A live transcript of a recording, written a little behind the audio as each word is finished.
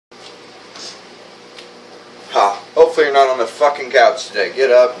Hopefully you're not on the fucking couch today. Get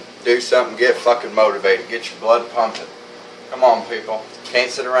up, do something, get fucking motivated, get your blood pumping. Come on, people.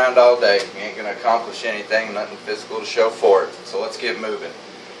 Can't sit around all day. You ain't gonna accomplish anything, nothing physical to show for it. So let's get moving.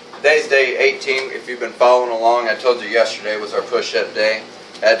 Today's day 18. If you've been following along, I told you yesterday was our push-up day.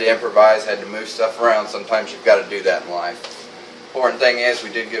 Had to improvise, had to move stuff around. Sometimes you've got to do that in life. Important thing is we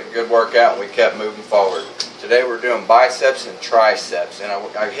did get a good workout and we kept moving forward. Today we're doing biceps and triceps, and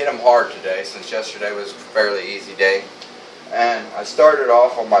I hit them hard today since yesterday was a fairly easy day. And I started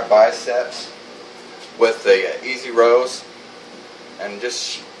off on my biceps with the easy rows and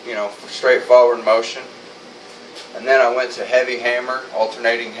just, you know, straightforward motion. And then I went to heavy hammer,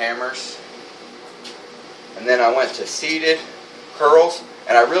 alternating hammers. And then I went to seated curls.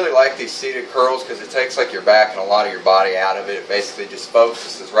 And I really like these seated curls because it takes like your back and a lot of your body out of it. It basically just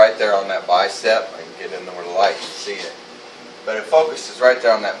focuses right there on that bicep. I can get in there where the light can see it. But it focuses right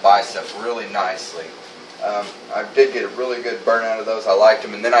there on that bicep really nicely. I did get a really good burn out of those. I liked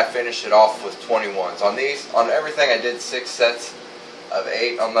them. And then I finished it off with 21s. On these, on everything, I did 6 sets of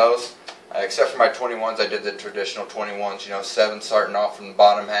 8 on those. Except for my 21s, I did the traditional 21s. You know, 7 starting off from the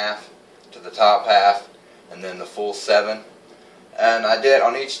bottom half to the top half. And then the full 7. And I did,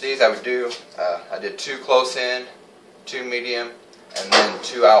 on each of these, I did 2 close in, 2 medium, and then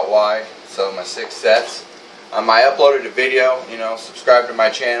 2 out wide, so my 6 sets. I uploaded a video, you know, subscribe to my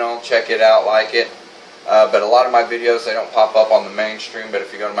channel, check it out, like it. But a lot of my videos, they don't pop up on the mainstream, but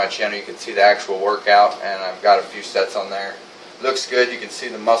if you go to my channel, you can see the actual workout, and I've got a few sets on there. Looks good, you can see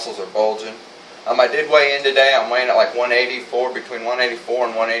the muscles are bulging. I did weigh in today. I'm weighing at like 184, between 184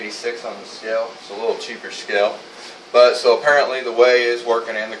 and 186 on the scale. It's a little cheaper scale. But so apparently the whey is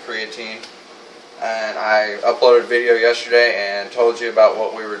working and the creatine. And I uploaded a video yesterday and told you about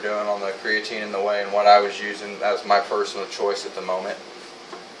what we were doing on the creatine and the whey and what I was using as my personal choice at the moment.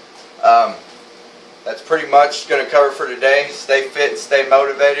 That's pretty much going to cover for today. Stay fit and stay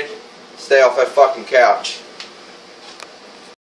motivated. Stay off that fucking couch.